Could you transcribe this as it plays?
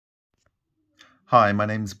Hi, my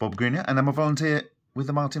name's Bob Greenyer and I'm a volunteer with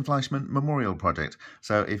the Martin Fleischmann Memorial Project.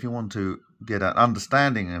 So if you want to get an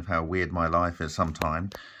understanding of how weird my life is sometime,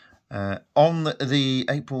 on the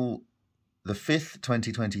April the 5th,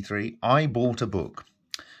 2023, I bought a book.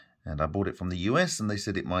 And I bought it from the US and they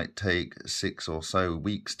said it might take 6 or so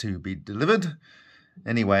weeks to be delivered.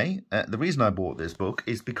 Anyway, the reason I bought this book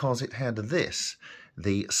is because it had this,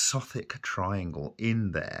 the Sothic Triangle,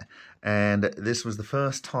 in there. And this was the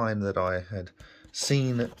first time that I had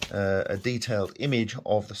seen a detailed image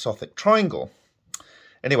of the Sothic Triangle.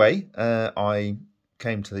 Anyway, I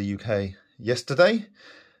came to the UK yesterday,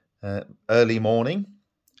 early morning,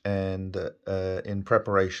 and in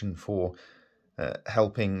preparation for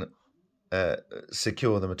helping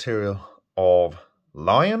secure the material of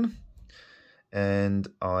Lion. And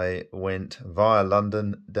I went via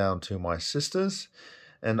London down to my sister's,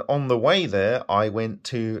 and on the way there I went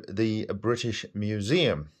to the British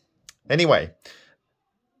Museum. Anyway,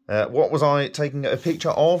 what was I taking a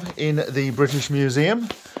picture of in the British Museum?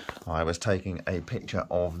 I was taking a picture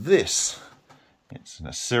of this. It's an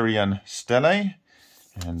Assyrian stele,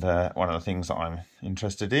 and one of the things that I'm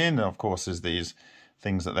interested in, of course, is these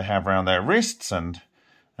things that they have around their wrists. And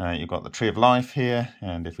you've got the Tree of Life here,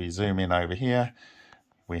 and if we zoom in over here,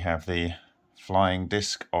 we have the flying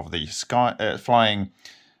disc of the sky,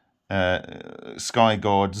 sky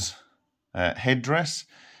god's headdress,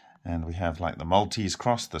 and we have like the Maltese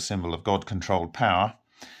cross, the symbol of God-controlled power.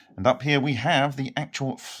 And up here we have the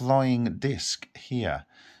actual flying disc here.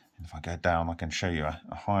 And if I go down, I can show you a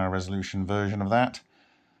higher resolution version of that.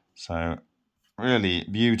 So really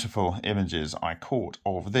beautiful images I caught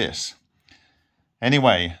of this.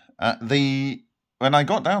 Anyway, when I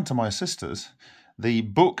got down to my sister's, the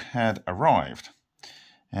book had arrived.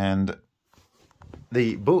 And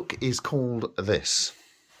the book is called this: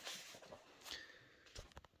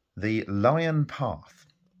 The Lion Path.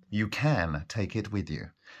 You can take it with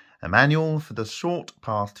you. A manual for the short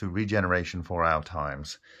path to regeneration for our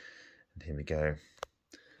times. And here we go.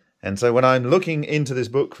 And so when I'm looking into this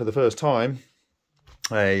book for the first time,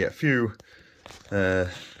 a few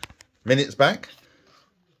minutes back,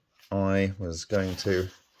 I was going to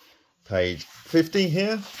page 50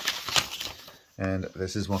 here, and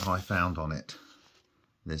this is what I found on it.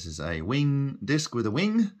 This is a wing disc with a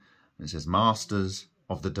wing. It says Masters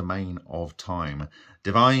of the Domain of Time,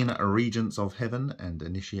 Divine Regents of Heaven and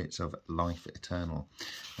Initiates of Life Eternal.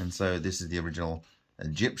 And so this is the original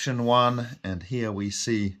Egyptian one, and here we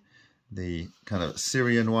see the kind of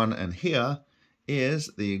Syrian one, and here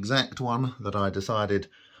is the exact one that I decided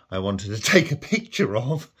I wanted to take a picture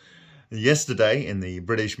of yesterday in the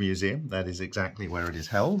British Museum. That is exactly where it is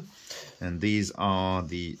held. And these are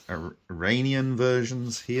the Iranian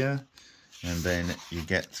versions here. And then you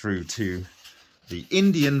get through to the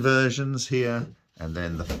Indian versions here. And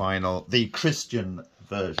then the Christian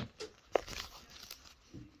version.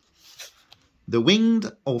 The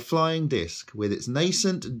winged or flying disc, with its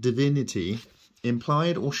nascent divinity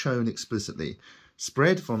implied or shown explicitly,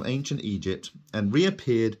 spread from ancient Egypt and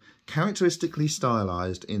reappeared characteristically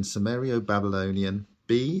stylized in Sumerio-Babylonian,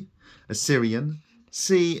 B, Assyrian,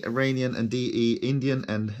 C, Iranian, and DE, Indian,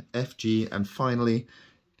 and FG, and finally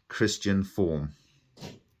Christian form,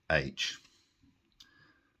 H,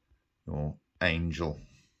 or angel.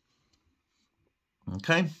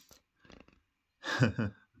 Okay.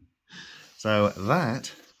 So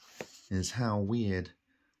that is how weird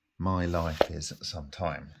my life is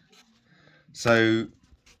sometime. So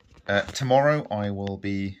tomorrow I will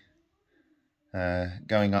be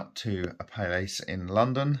going up to a place in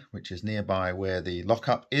London, which is nearby where the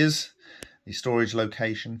lockup is, the storage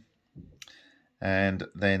location. And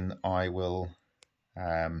then I will,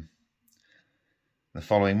 the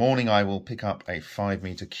following morning, I will pick up a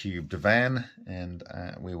 5-meter cubed van, and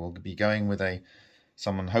we will be going with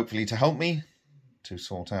someone hopefully to help me to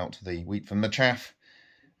sort out the wheat from the chaff.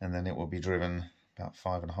 And then it will be driven about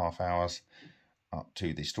 5.5 hours up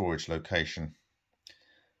to the storage location.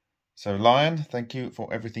 So Lion, thank you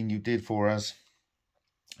for everything you did for us.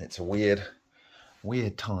 It's a weird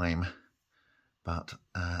time, but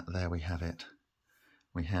there we have it.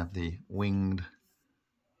 We have the winged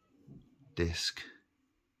disc,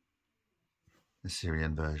 the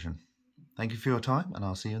Syrian version. Thank you for your time, and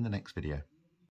I'll see you in the next video.